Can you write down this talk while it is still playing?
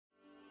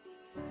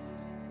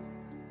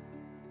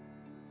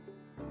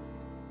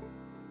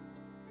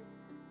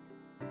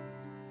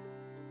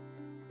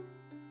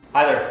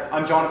Hi there,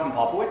 I'm Jonathan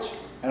Popowich.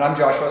 And I'm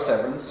Joshua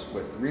Severance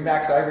with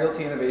Remax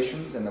iRealty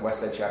Innovations and the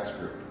Westside Shacks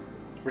Group.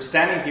 We're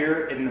standing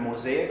here in the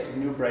mosaics of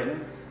New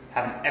Brighton,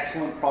 have an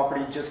excellent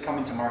property just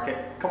coming to market.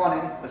 Come on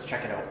in, let's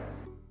check it out.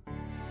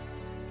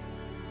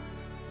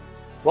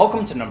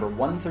 Welcome to number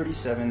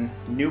 137,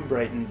 New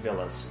Brighton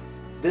Villas.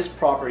 This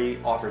property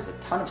offers a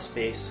ton of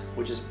space,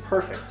 which is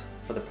perfect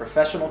for the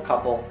professional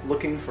couple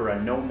looking for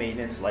a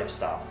no-maintenance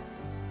lifestyle.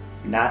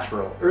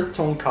 Natural earth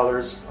tone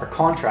colors are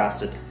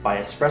contrasted by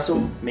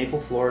espresso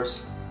maple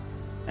floors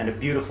and a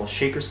beautiful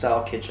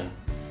shaker-style kitchen.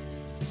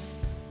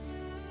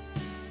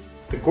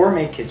 The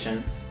gourmet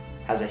kitchen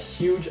has a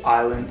huge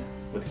island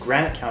with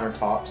granite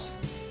countertops,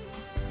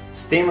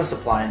 stainless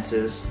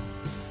appliances,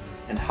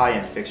 and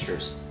high-end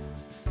fixtures.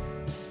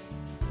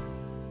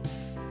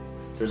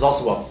 There's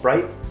also a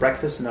bright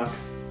breakfast nook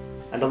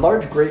and a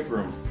large great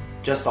room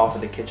just off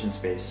of the kitchen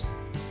space.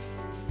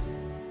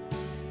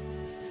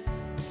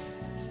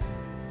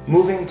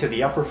 Moving to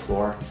the upper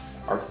floor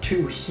are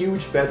two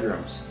huge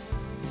bedrooms,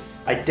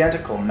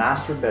 identical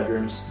master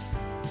bedrooms,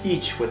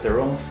 each with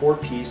their own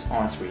 4-piece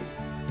ensuite.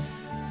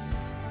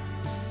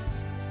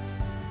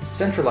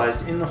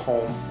 Centralized in the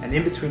home and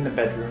in between the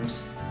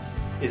bedrooms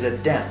is a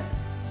den,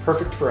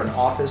 perfect for an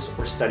office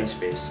or study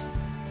space.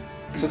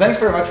 So thanks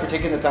very much for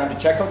taking the time to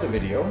check out the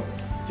video.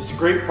 Just a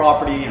great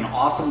property, an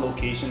awesome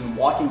location,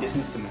 walking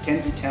distance to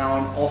Mackenzie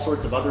Town, all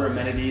sorts of other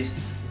amenities,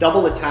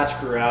 double attached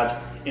garage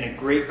in a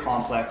great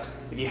complex.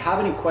 If you have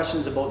any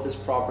questions about this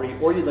property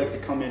or you'd like to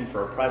come in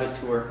for a private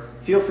tour,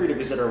 feel free to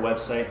visit our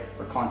website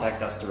or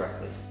contact us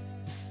directly.